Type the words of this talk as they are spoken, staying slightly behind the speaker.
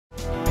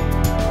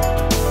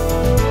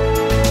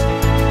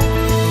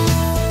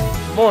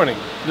morning.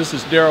 This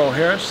is Daryl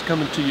Harris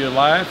coming to you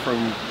live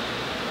from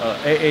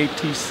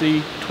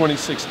AATC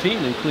 2016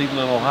 in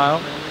Cleveland, Ohio.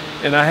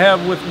 And I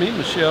have with me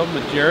Michel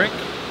Madjerich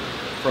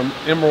from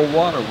Emerald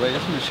Waterways.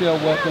 Michel,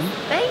 welcome.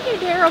 Thank you,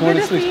 Daryl. Good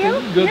to see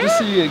you. Good to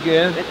see you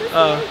again. Good to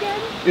see you again.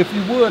 If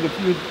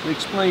you'd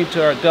explain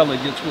to our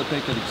delegates what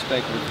they could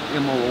expect with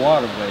Emerald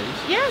Waterways.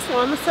 Yes, well,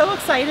 I'm so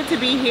excited to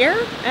be here.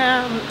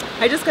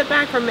 I just got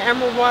back from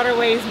Emerald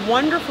Waterways'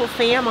 wonderful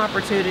FAM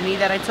opportunity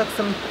that I took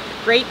some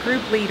great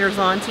group leaders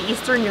on to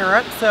Eastern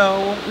Europe.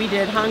 So we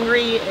did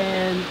Hungary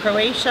and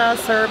Croatia,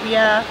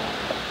 Serbia.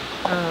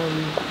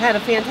 Had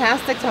a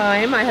fantastic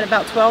time. I had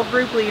about 12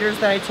 group leaders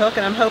that I took,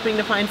 and I'm hoping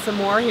to find some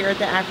more here at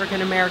the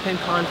African American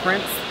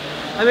Conference.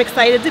 I'm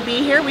excited to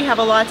be here. We have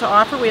a lot to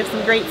offer. We have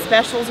some great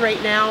specials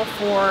right now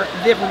for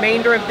the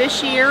remainder of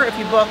this year. If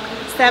you book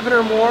 7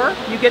 or more,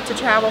 you get to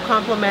travel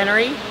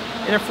complimentary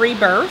and a free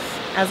berth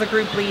as a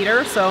group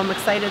leader. So I'm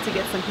excited to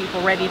get some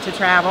people ready to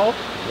travel.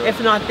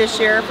 If not this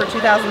year, for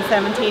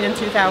 2017 and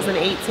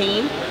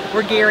 2018,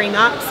 we're gearing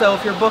up. So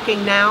if you're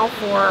booking now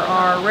for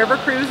our river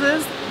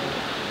cruises,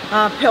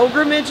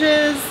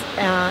 pilgrimages,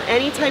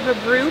 any type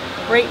of group,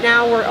 right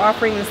now we're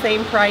offering the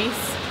same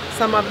price.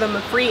 Some of them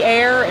free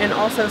air, and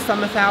also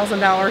some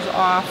 $1,000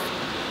 off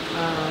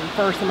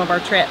for some of our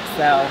trips.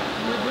 So,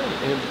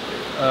 and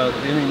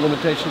any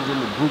limitations in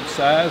the group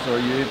size, or are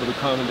you able to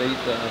accommodate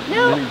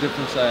many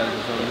different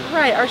sizes on it?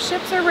 Right, our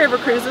ships are river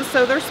cruises,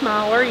 so they're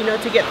smaller, you know,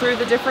 to get through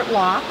the different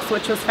locks,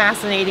 which was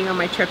fascinating on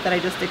my trip that I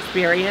just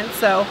experienced.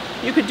 So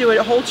you could do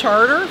a whole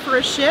charter for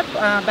a ship,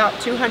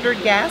 about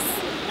 200 guests.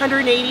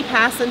 180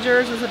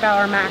 passengers is about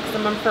our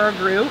maximum for a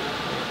group.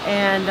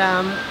 And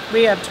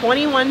we have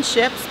 21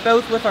 ships,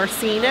 both with our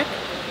Scenic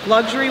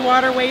Luxury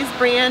Waterways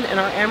brand and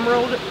our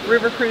Emerald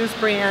River Cruise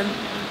brand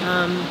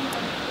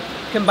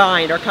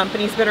combined. Our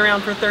company's been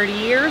around for 30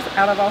 years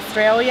out of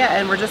Australia,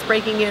 and we're just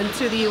breaking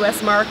into the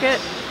U.S. market.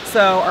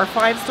 So our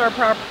five-star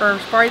product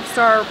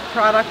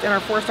and our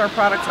 4-star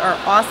products are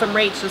awesome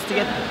rates just to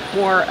get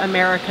more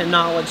American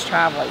knowledge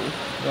traveling.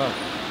 Wow.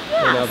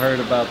 Yes. And I've heard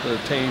about the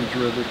Thames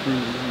River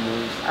cruises and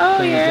those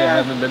things that I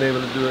haven't been able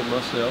to do it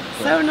myself.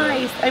 So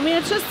nice. I mean,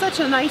 it's just such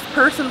a nice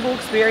personable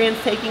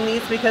experience taking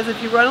these, because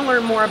if you want to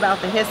learn more about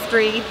the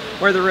history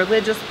or the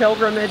religious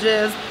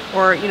pilgrimages,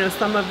 or you know,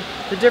 some of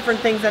the different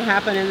things that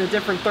happen in the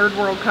different third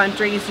world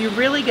countries, you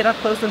really get up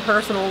close and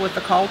personal with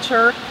the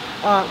culture.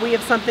 We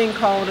have something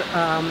called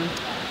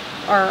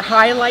our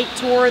highlight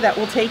tour that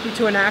will take you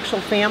to an actual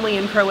family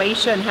in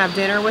Croatia and have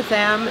dinner with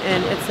them,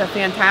 and it's a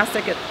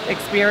fantastic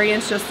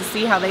experience just to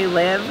see how they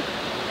live.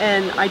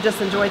 And I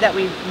just enjoyed that.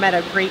 We met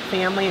a great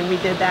family and we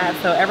did that,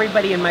 so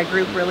everybody in my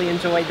group really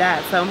enjoyed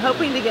that. So I'm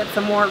hoping to get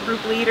some more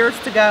group leaders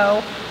to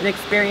go and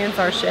experience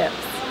our ships.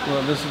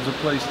 Well, this is a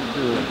place to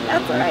do it.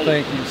 That's right.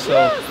 Thank you.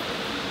 So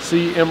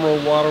see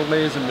Emerald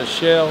Waterways and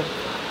Michel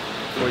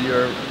for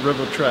your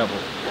river travel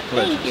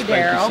pleasures. Thank you,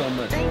 Daryl.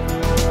 Thank you so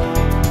much.